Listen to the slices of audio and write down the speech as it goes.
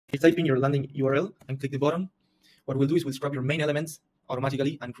If you type in your landing URL and click the button, what we'll do is we'll scrap your main elements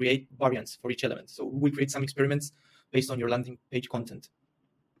automatically and create variants for each element. So we'll create some experiments based on your landing page content.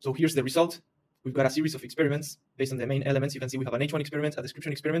 So here's the result. We've got a series of experiments based on the main elements. You can see we have an H1 experiment, a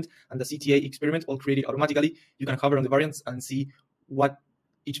description experiment, and the CTA experiment, all created automatically. You can hover on the variants and see what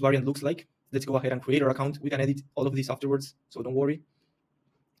each variant looks like. Let's go ahead and create our account. We can edit all of this afterwards, so don't worry.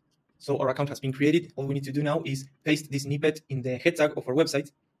 So our account has been created. All we need to do now is paste this snippet in the head tag of our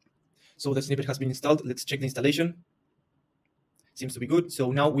website. So the snippet has been installed. Let's check the installation. Seems to be good.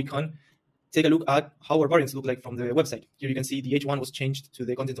 So now we can take a look at how our variants look like from the website. Here you can see the H1 was changed to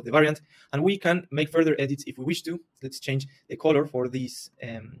the content of the variant, and we can make further edits if we wish to. Let's change the color for this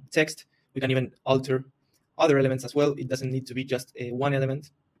text. We can even alter other elements as well. It doesn't need to be just one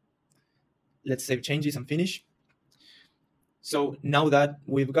element. Let's save changes and finish. So now that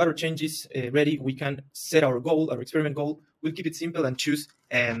we've got our changes ready, we can set our goal, our experiment goal. We'll keep it simple and choose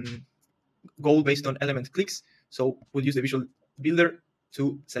goal based on element clicks. So we'll use the visual builder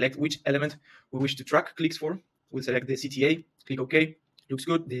to select which element we wish to track clicks for. We'll select the CTA, click OK. Looks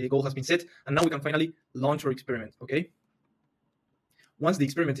good, the goal has been set, and now we can finally launch our experiment, okay? Once the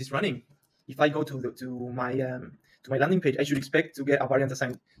experiment is running, if I go to my landing page, I should expect to get a variant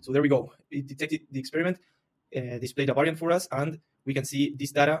assigned. So there we go. It detected the experiment, displayed a variant for us, and we can see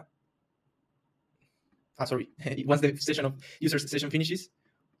this data. Once the user's session finishes,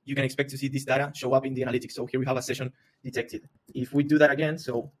 you can expect to see this data show up in the analytics. So here we have a session detected. If we do that again,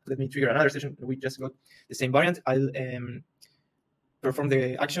 so let me trigger another session. We just got the same variant. I'll perform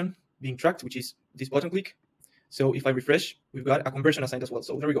the action being tracked, which is this button click. So if I refresh, we've got a conversion assigned as well.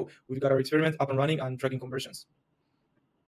 So there we go. We've got our experiment up and running and tracking conversions.